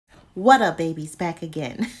What up, babies? Back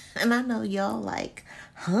again. And I know y'all like,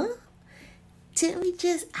 huh? Didn't we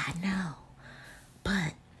just? I know.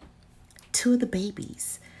 But two of the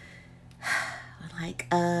babies were like,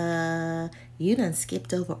 you done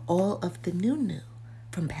skipped over all of the new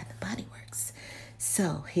from Bath & Body Works.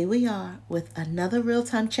 So here we are with another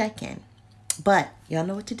real-time check-in. But y'all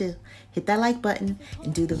know what to do. Hit that like button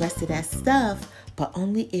and do the rest of that stuff. But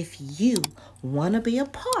only if you want to be a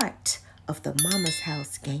part of the Mama's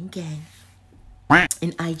House gang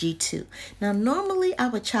in IG2. Now, normally I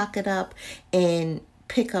would chalk it up and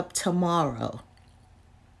pick up tomorrow.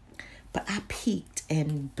 But I peeked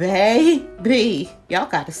and baby, y'all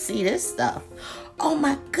got to see this stuff. Oh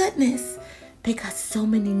my goodness. They got so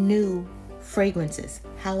many new fragrances.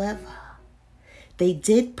 However, they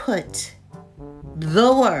did put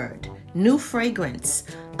the word new fragrance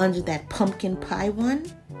under that pumpkin pie one,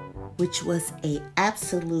 which was a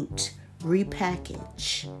absolute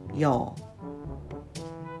repackage, y'all,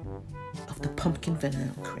 of the pumpkin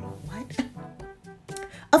vanilla cream. What?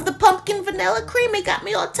 Of the pumpkin vanilla cream. It got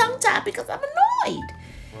me all tongue-tied because I'm annoyed.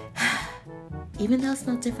 Even though it's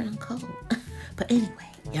no different on cold. But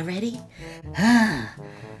anyway, y'all ready?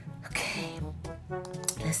 Okay.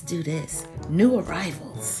 Let's do this. New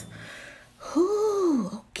arrivals.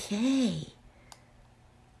 Ooh, okay.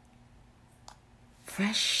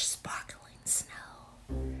 Fresh sparkling snow.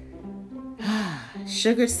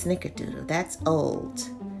 Sugar snickerdoodle. That's old.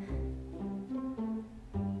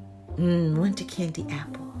 Winter candy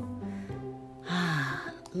apple.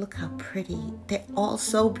 Look how pretty. They're all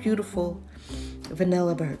so beautiful.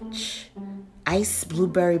 Vanilla birch. Ice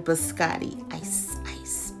blueberry biscotti. Ice,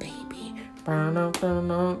 baby. Promise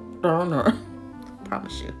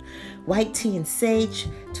you. White tea and sage.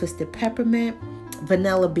 Twisted peppermint.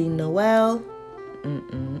 Vanilla bean noel.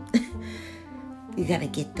 You gotta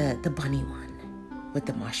get the bunny one with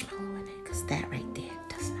the marshmallow in it, because that right there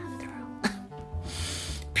does not throw.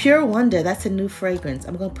 Pure Wonder. That's a new fragrance.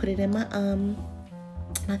 I'm gonna put it in my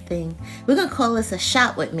thing. We're gonna call this a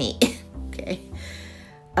shot with me. Okay.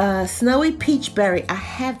 Snowy peach berry. I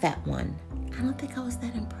have that one. I don't think I was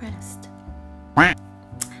that impressed. I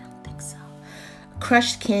don't think so.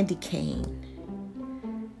 Crushed candy cane.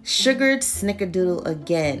 Sugared snickerdoodle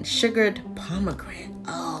again. Sugared pomegranate.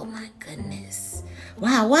 Oh my goodness.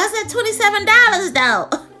 Wow, why is that $27 though?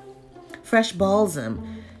 Fresh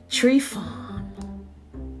balsam. Tree farm.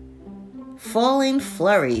 Falling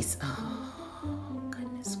flurries. Oh,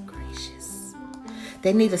 goodness gracious.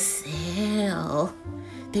 They need a sale.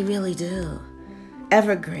 They really do.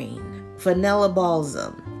 Evergreen. Vanilla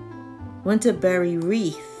balsam. Winterberry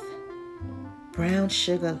wreath. Brown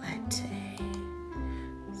sugar latte.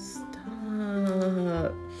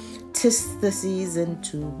 Stop. 'Tis the season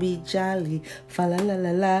to be jolly. Fa la la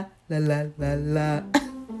la la la la la la.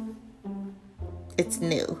 It's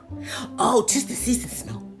new. Oh, 'tis the season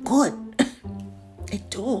smell good. It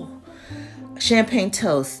do. Champagne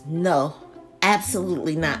toast. No,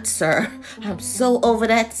 absolutely not, sir. I'm so over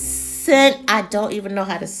that scent. I don't even know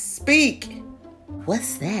how to speak.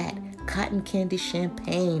 What's that? Cotton candy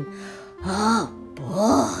champagne. Oh,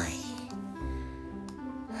 boy.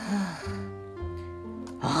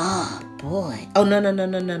 Oh, boy. Oh, no.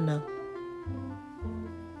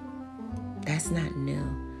 That's not new.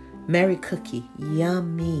 Merry Cookie.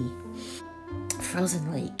 Yummy.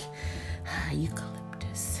 Frozen Lake.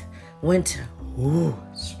 Eucalyptus. Winter. Ooh,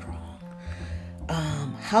 strong.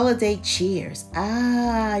 Holiday Cheers.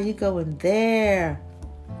 You going there.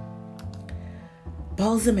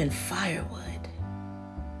 Balsam and Firewood.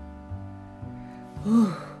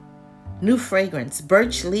 Ooh. New fragrance.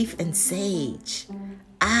 Birch leaf and sage.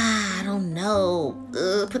 I don't know.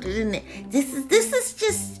 Put it in there. This is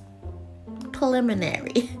just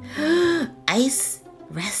preliminary. Ice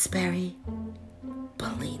raspberry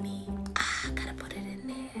Bellini. Gotta put it in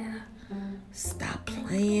there. Stop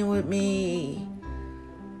playing with me.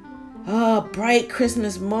 Oh, bright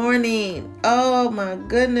Christmas morning. Oh my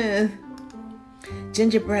goodness.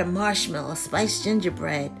 Gingerbread marshmallow, spiced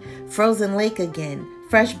gingerbread, frozen lake again,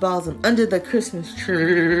 fresh balsam under the Christmas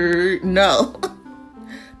tree. No.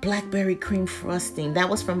 Blackberry cream frosting. That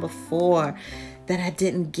was from before that I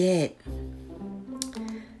didn't get.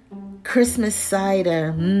 Christmas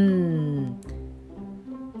cider.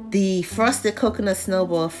 The frosted coconut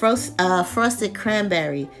snowball. Frosted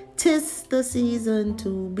cranberry. 'Tis the season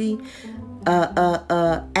to be.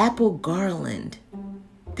 Apple garland.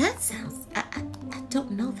 That sounds. I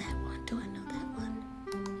don't know that one. Do I know that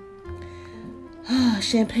one?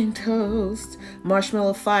 Champagne toast.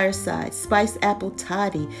 Marshmallow fireside. Spiced apple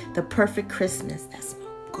toddy. The perfect Christmas. That smells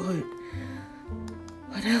good.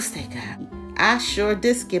 What else they got? I sure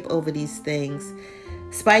did skip over these things.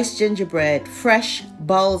 Spiced gingerbread, fresh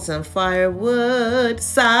balsam, firewood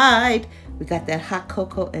side. We got that hot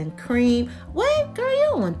cocoa and cream. What, girl, you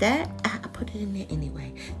don't want that. I put it in there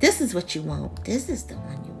anyway. This is what you want. This is the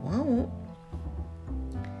one you want.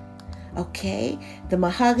 Okay, the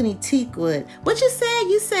mahogany teak wood. What you said?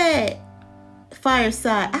 You said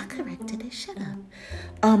fireside. I corrected it. Shut up.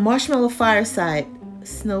 Marshmallow fireside.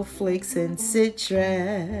 Snowflakes and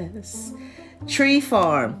citrus. Tree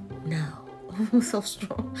farm. No. So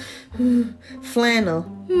strong. Flannel.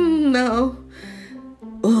 No.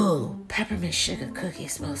 Ooh, peppermint sugar cookie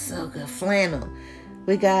smells so good. Flannel.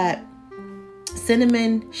 We got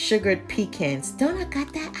cinnamon sugared pecans. Don't I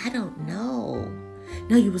got that? I don't know.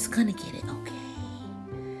 No, you was gonna get it. Okay.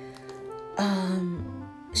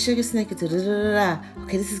 Sugar snake.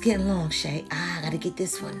 Okay, this is getting long, Shay. I gotta get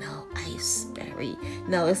this one. No, iceberry.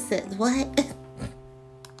 No, it says what?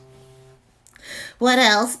 What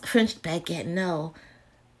else? French baguette. No.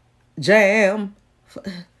 Jam.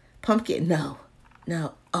 Pumpkin. No.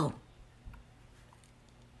 Oh.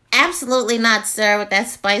 Absolutely not, sir. With that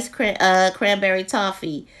spiced cranberry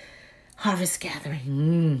toffee. Harvest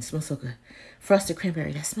gathering. Smells so good. Frosted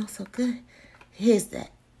cranberry. That smells so good. Here's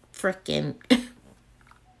that freaking.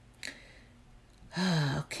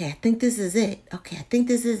 Okay, I think this is it. Okay, I think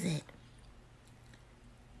this is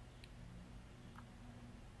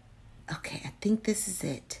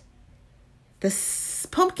it. The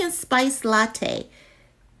pumpkin spice latte.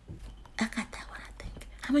 I got that one, I think.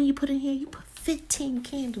 How many you put in here? You put 15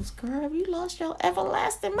 candles, girl. You lost your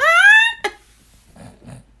everlasting mind.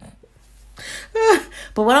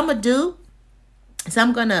 But what I'm going to do is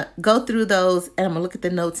I'm going to go through those and I'm going to look at the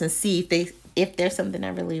notes and see if there's something I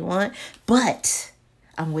really want. But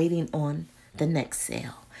I'm waiting on the next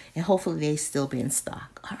sale. And hopefully they still be in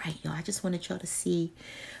stock. All right, y'all. I just wanted y'all to see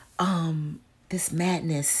this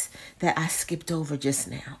madness that I skipped over just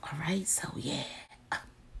now. All right, so yeah.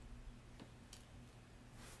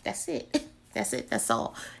 That's it. That's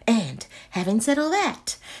all. And having said all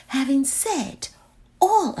that, having said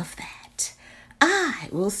all of that, I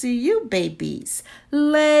will see you babies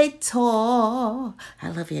later. I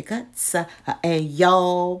love your guts, and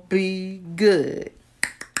y'all be good.